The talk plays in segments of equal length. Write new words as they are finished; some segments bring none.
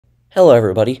Hello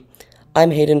everybody,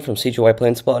 I'm Hayden from CGY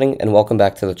Plane Spotting, and welcome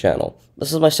back to the channel.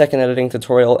 This is my second editing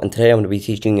tutorial, and today I'm going to be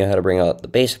teaching you how to bring out the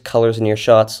basic colors in your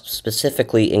shots,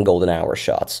 specifically in golden hour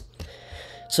shots.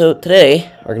 So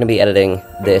today, we're going to be editing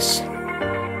this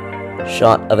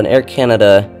shot of an Air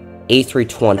Canada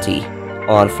A320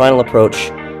 on final approach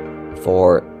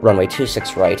for runway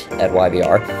 26 right at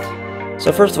YVR.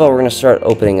 So first of all, we're going to start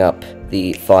opening up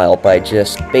the file by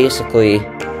just basically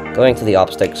going to the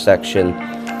optics section.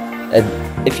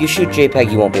 And if you shoot JPEG,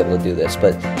 you won't be able to do this,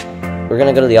 but we're going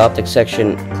to go to the optics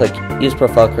section, click Use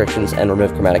Profile Corrections, and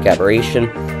Remove Chromatic Aberration.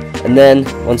 And then,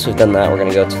 once we've done that, we're going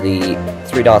to go to the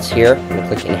three dots here, we're going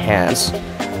to click Enhance.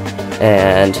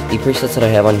 And the presets that I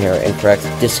have on here are incorrect.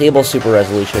 Disable Super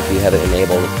Resolution if you have it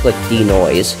enabled, click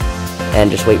Denoise, and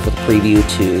just wait for the preview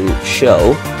to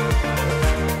show.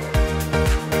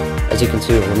 As you can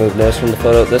see, we've removed noise from the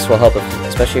photo. This will help,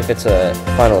 especially if it's a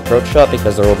final approach shot,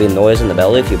 because there will be noise in the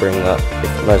belly if you bring out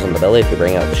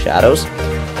the shadows.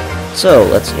 So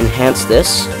let's enhance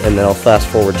this, and then I'll fast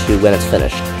forward to when it's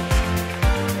finished.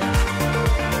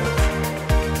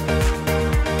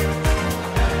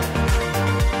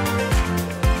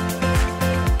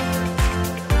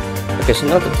 Okay, so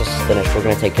now that this is finished, we're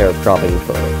going to take care of cropping the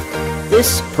photo.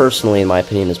 This, personally, in my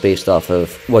opinion, is based off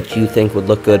of what you think would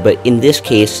look good, but in this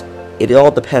case, it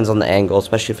all depends on the angle,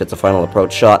 especially if it's a final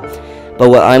approach shot. But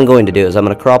what I'm going to do is I'm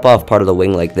going to crop off part of the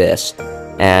wing like this,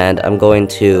 and I'm going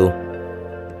to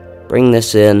bring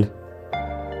this in,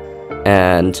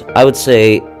 and I would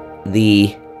say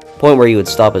the point where you would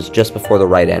stop is just before the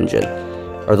right engine,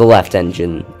 or the left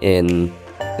engine, in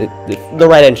the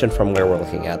right engine from where we're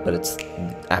looking at, but it's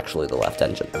actually the left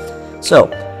engine. So,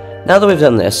 now that we've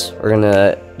done this, we're going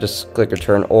to just click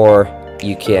return, or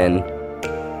you can,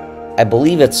 I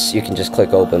believe you can just click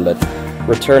open, but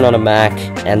return on a Mac,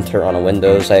 enter on a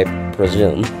Windows, I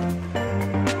presume.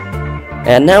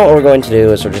 And now what we're going to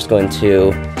do is we're just going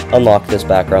to unlock this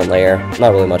background layer.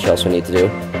 Not really much else we need to do.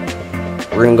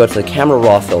 We're going to go to the camera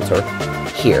raw filter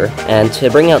here, and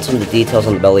to bring out some of the details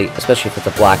on the belly, especially if it's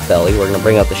a black belly, we're going to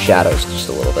bring out the shadows just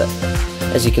a little bit.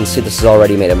 As you can see, this has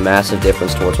already made a massive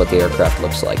difference towards what the aircraft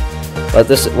looks like. But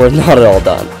we're not at all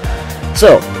done.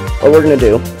 So, what we're going to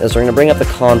do is we're going to bring up the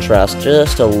contrast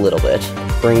just a little bit,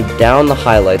 bring down the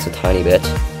highlights a tiny bit,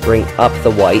 bring up the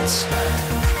whites,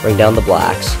 bring down the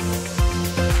blacks.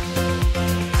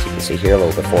 As you can see here, a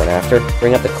little before and after.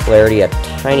 Bring up the clarity a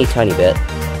tiny bit,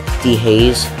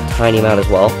 dehaze, tiny amount as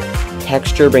well.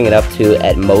 Texture, bring it up to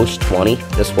at most 20.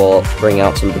 This will bring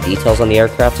out some of the details on the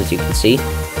aircraft, as you can see.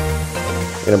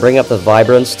 We're going to bring up the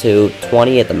vibrance to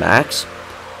 20 at the max.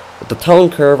 With the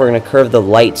tone curve, we're going to curve the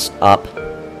lights up,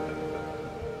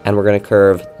 and we're going to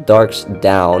curve darks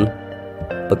down,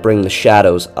 but bring the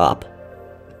shadows up.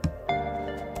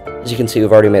 As you can see,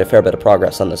 we've already made a fair bit of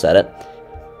progress on this edit.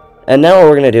 And now what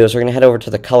we're going to do is we're going to head over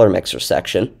to the color mixer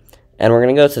section, and we're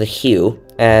going to go to the hue,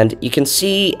 and you can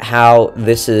see how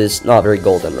this is not very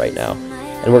golden right now,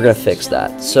 and we're going to fix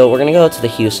that. So we're going to go to the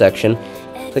hue section,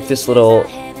 click this little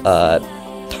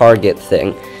target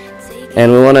thing, and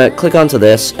we want to click onto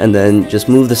this, and then just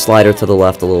move the slider to the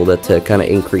left a little bit to kind of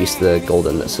increase the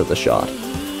goldenness of the shot.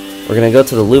 We're going to go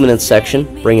to the luminance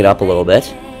section, bring it up a little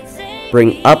bit,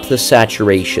 bring up the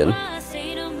saturation,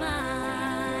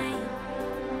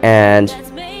 and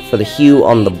for the hue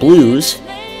on the blues,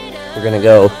 we're going to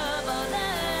go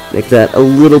make that a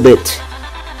little bit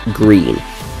green,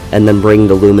 and then bring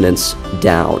the luminance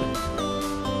down.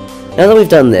 Now that we've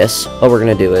done this, what we're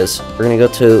going to do is we're going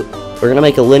to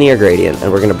make a linear gradient,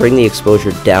 and we're going to bring the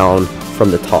exposure down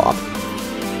from the top.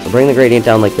 So bring the gradient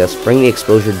down like this, bring the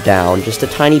exposure down just a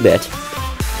tiny bit.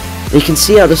 And you can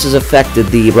see how this has affected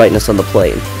the brightness on the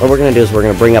plane. What we're going to do is we're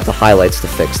going to bring up the highlights to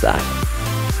fix that.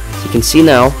 So you can see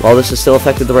now, while this has still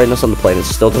affected the brightness on the plane, it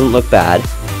still doesn't look bad.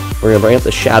 We're going to bring up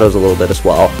the shadows a little bit as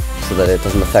well, so that it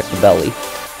doesn't affect the belly.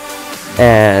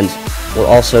 And we're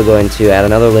also going to add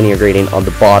another linear gradient on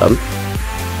the bottom.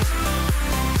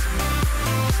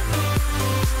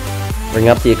 Bring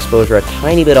up the exposure a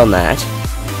tiny bit on that.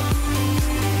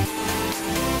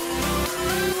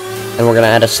 And we're going to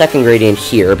add a second gradient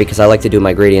here, because I like to do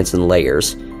my gradients in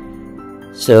layers.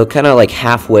 So kind of like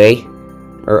halfway,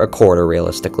 or a quarter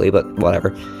realistically, but whatever.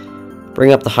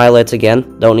 Bring up the highlights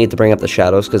again. Don't need to bring up the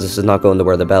shadows, because this is not going to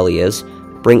where the belly is.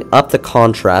 Bring up the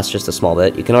contrast just a small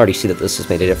bit. You can already see that this has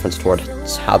made a difference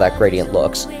towards how that gradient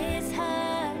looks.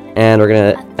 And we're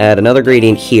going to add another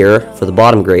gradient here for the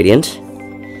bottom gradient.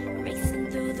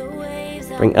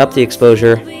 Bring up the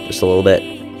exposure just a little bit.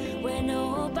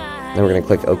 Then we're going to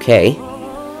click OK.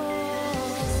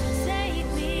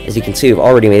 As you can see, we've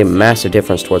already made a massive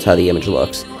difference towards how the image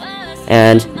looks.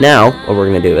 And now, what we're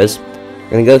going to do is,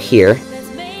 we're going to go here,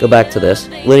 go back to this,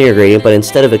 linear gradient, but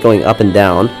instead of it going up and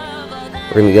down,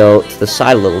 we're going to go to the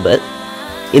side a little bit.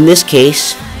 In this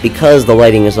case, because the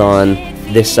lighting is on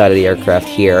this side of the aircraft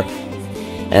here,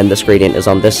 and this gradient is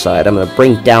on this side, I'm going to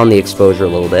bring down the exposure a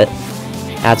little bit,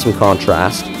 add some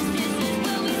contrast,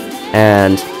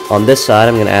 and on this side,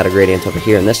 I'm going to add a gradient over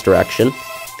here in this direction,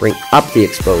 bring up the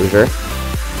exposure,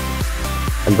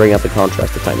 and bring up the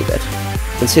contrast a tiny bit.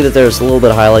 You can see that there's a little bit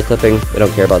of highlight clipping. We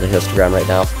don't care about the histogram right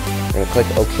now. I'm going to click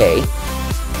OK.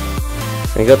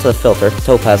 I'm going to go to the filter,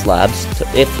 Topaz Labs,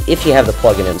 if you have the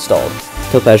plugin installed.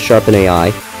 Topaz Sharpen AI.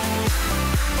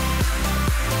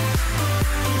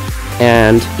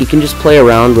 And you can just play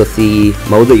around with the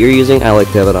mode that you're using. I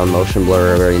like to have it on motion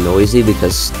blur or very noisy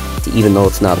because even though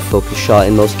it's not a focus shot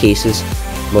in most cases,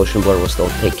 motion blur will still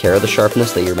take care of the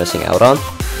sharpness that you're missing out on.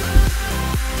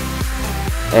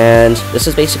 And this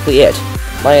is basically it.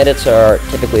 My edits are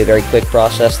typically a very quick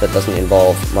process that doesn't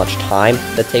involve much time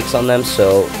that takes on them,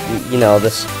 so, you know,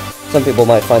 some people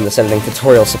might find this editing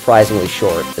tutorial surprisingly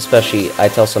short, especially I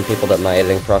tell some people that my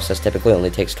editing process typically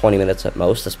only takes 20 minutes at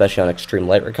most, especially on extreme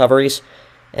light recoveries,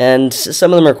 and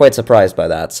some of them are quite surprised by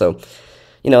that, so,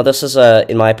 you know, this is,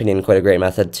 in my opinion, quite a great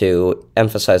method to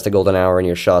emphasize the golden hour in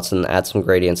your shots and add some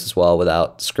gradients as well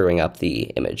without screwing up the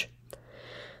image.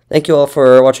 Thank you all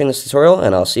for watching this tutorial,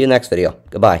 and I'll see you next video.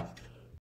 Goodbye.